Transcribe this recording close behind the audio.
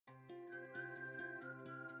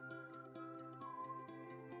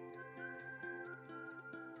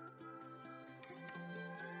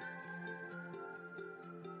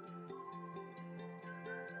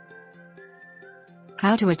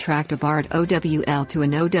How to attract a barred OWL to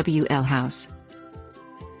an OWL house.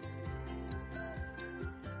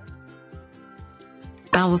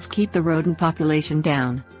 Owls keep the rodent population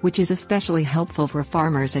down, which is especially helpful for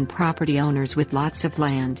farmers and property owners with lots of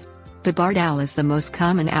land. The barred owl is the most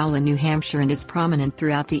common owl in New Hampshire and is prominent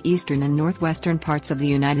throughout the eastern and northwestern parts of the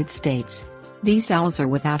United States. These owls are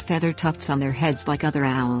without feather tufts on their heads like other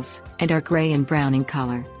owls, and are gray and brown in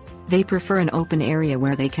color. They prefer an open area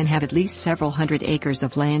where they can have at least several hundred acres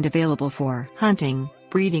of land available for hunting,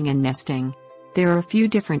 breeding and nesting. There are a few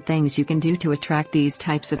different things you can do to attract these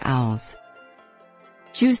types of owls.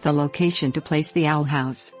 Choose the location to place the owl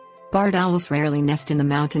house. Barred owls rarely nest in the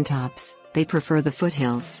mountaintops, they prefer the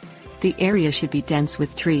foothills. The area should be dense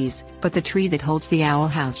with trees, but the tree that holds the owl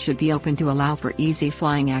house should be open to allow for easy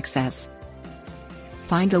flying access.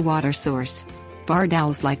 Find a water source. Barred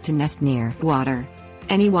owls like to nest near water.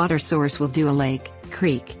 Any water source will do: a lake,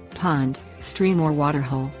 creek, pond, stream or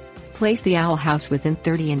waterhole. Place the owl house within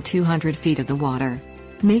 30 and 200 feet of the water.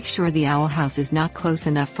 Make sure the owl house is not close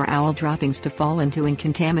enough for owl droppings to fall into and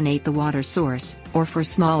contaminate the water source, or for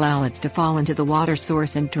small owlets to fall into the water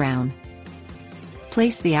source and drown.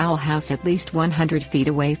 Place the owl house at least 100 feet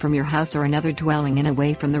away from your house or another dwelling and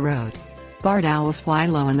away from the road. Barred owls fly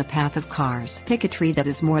low in the path of cars. Pick a tree that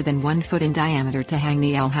is more than 1 foot in diameter to hang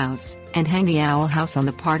the owl house, and hang the owl house on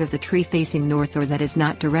the part of the tree facing north or that is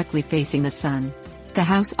not directly facing the sun. The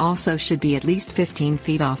house also should be at least 15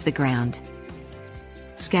 feet off the ground.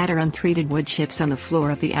 Scatter untreated wood chips on the floor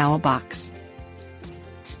of the owl box.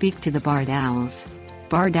 Speak to the barred owls.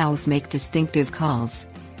 Barred owls make distinctive calls.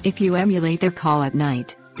 If you emulate their call at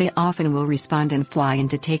night, they often will respond and fly in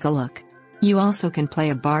to take a look. You also can play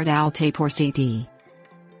a barred owl tape or CD.